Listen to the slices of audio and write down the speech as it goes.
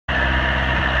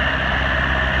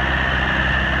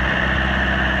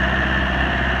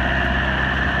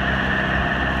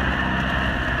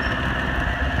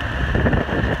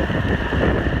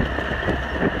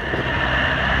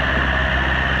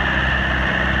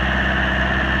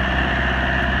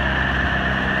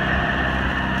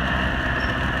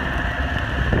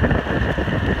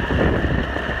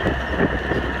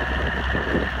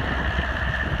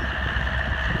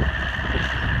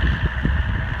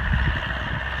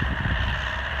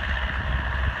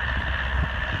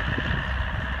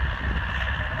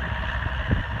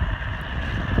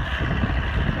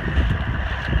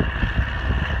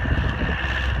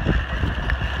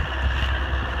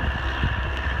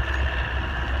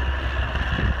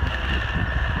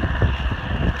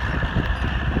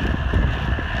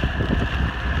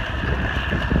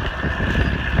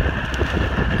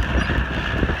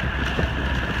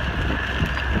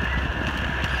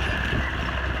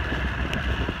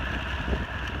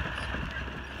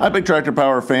Hi, Big Tractor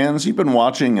Power fans. You've been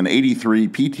watching an 83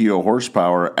 PTO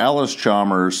horsepower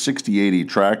Allis-Chalmers 6080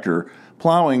 tractor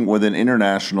plowing with an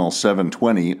International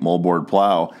 720 moldboard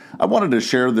plow. I wanted to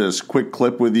share this quick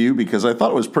clip with you because I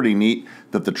thought it was pretty neat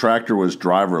that the tractor was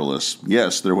driverless.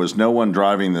 Yes, there was no one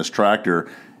driving this tractor.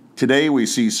 Today we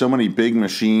see so many big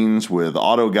machines with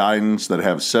auto guidance that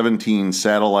have 17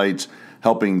 satellites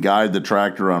helping guide the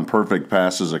tractor on perfect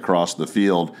passes across the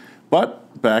field.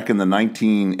 But back in the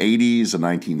 1980s and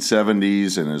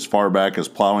 1970s, and as far back as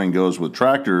plowing goes with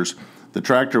tractors, the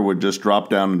tractor would just drop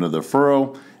down into the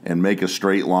furrow and make a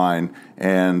straight line.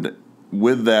 And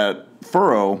with that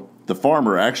furrow, the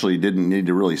farmer actually didn't need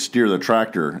to really steer the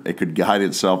tractor. It could guide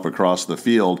itself across the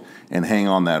field and hang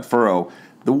on that furrow.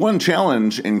 The one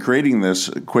challenge in creating this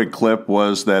quick clip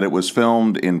was that it was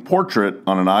filmed in portrait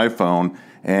on an iPhone,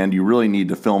 and you really need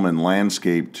to film in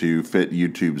landscape to fit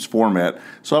YouTube's format.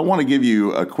 So I want to give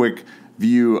you a quick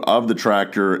view of the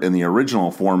tractor in the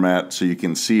original format so you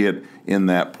can see it in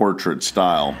that portrait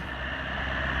style.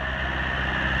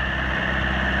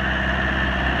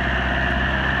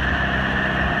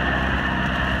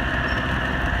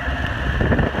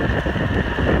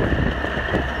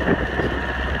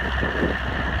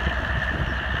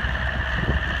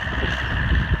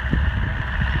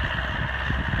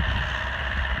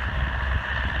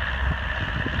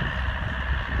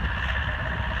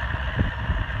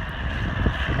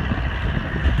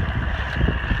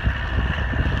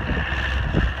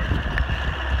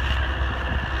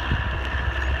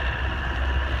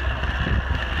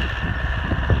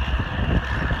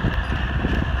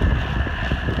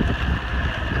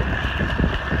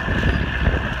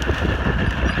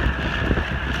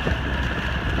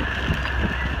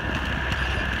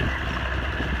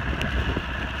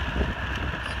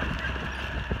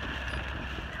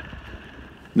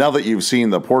 Now that you've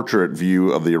seen the portrait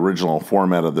view of the original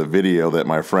format of the video that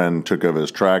my friend took of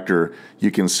his tractor, you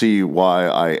can see why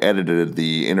I edited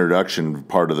the introduction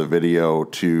part of the video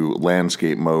to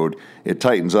landscape mode. It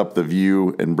tightens up the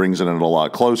view and brings it in a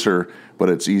lot closer, but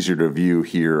it's easier to view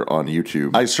here on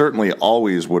YouTube. I certainly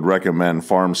always would recommend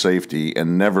farm safety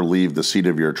and never leave the seat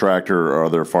of your tractor or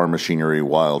other farm machinery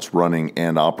while it's running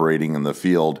and operating in the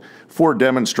field. For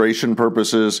demonstration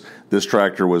purposes, this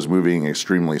tractor was moving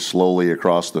extremely slowly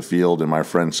across the field, and my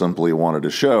friend simply wanted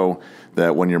to show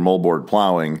that when you're moldboard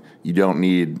plowing, you don't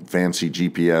need fancy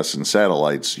GPS and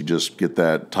satellites. You just get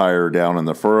that tire down in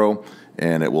the furrow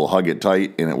and it will hug it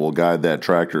tight and it will guide that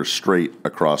tractor straight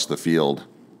across the field.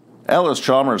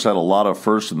 Allis-Chalmers had a lot of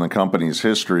firsts in the company's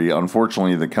history.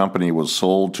 Unfortunately, the company was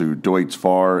sold to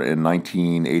Deutz-Fahr in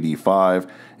 1985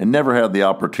 and never had the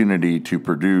opportunity to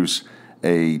produce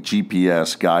a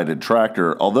GPS-guided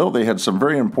tractor. Although they had some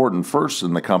very important firsts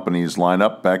in the company's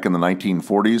lineup back in the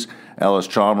 1940s,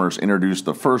 Allis-Chalmers introduced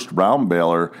the first round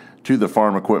baler to the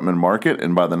farm equipment market,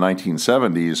 and by the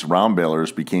 1970s, round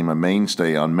balers became a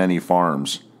mainstay on many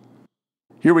farms.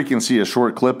 Here we can see a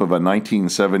short clip of a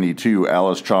 1972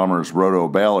 Allis-Chalmers roto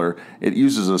baler. It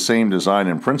uses the same design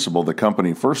and principle the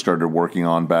company first started working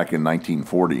on back in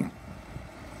 1940.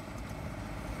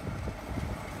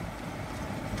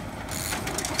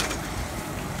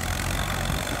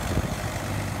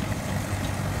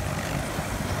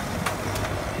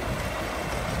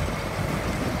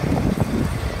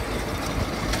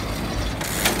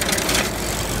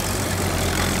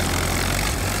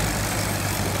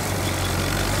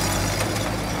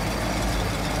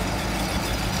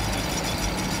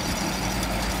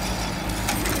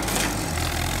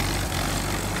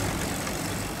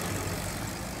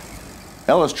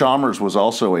 Allis-Chalmers was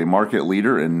also a market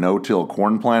leader in no-till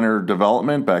corn planter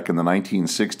development. Back in the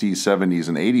 1960s, 70s,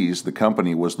 and 80s, the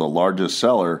company was the largest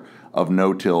seller of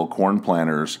no-till corn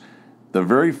planters. The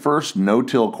very first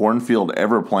no-till cornfield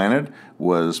ever planted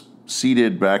was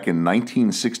seeded back in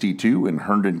 1962 in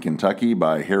Herndon, Kentucky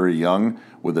by Harry Young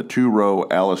with a 2-row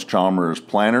Allis-Chalmers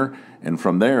planter, and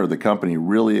from there the company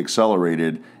really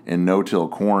accelerated in no-till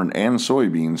corn and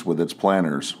soybeans with its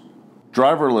planters.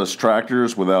 Driverless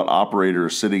tractors without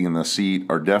operators sitting in the seat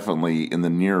are definitely in the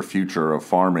near future of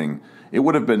farming. It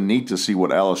would have been neat to see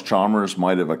what Allis-Chalmers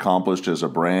might have accomplished as a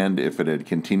brand if it had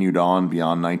continued on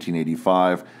beyond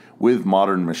 1985 with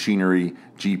modern machinery,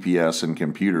 GPS, and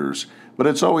computers. But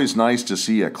it's always nice to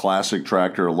see a classic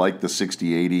tractor like the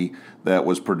 6080 that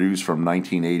was produced from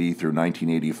 1980 through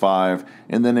 1985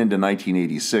 and then into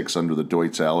 1986 under the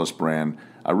Deutz-Allis brand.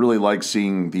 I really like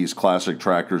seeing these classic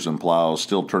tractors and plows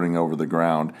still turning over the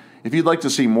ground. If you'd like to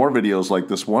see more videos like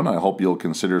this one, I hope you'll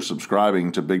consider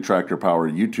subscribing to Big Tractor Power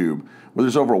YouTube, where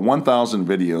there's over 1,000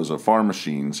 videos of farm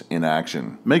machines in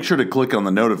action. Make sure to click on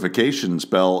the notifications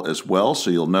bell as well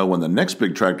so you'll know when the next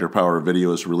Big Tractor Power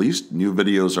video is released. New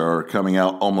videos are coming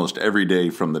out almost every day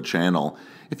from the channel.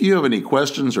 If you have any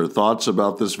questions or thoughts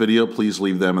about this video, please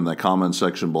leave them in the comment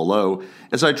section below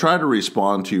as I try to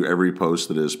respond to every post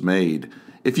that is made.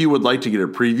 If you would like to get a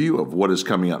preview of what is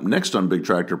coming up next on Big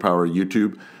Tractor Power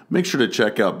YouTube, make sure to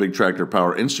check out Big Tractor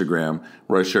Power Instagram,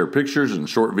 where I share pictures and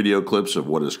short video clips of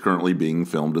what is currently being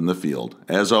filmed in the field.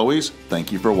 As always,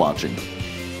 thank you for watching.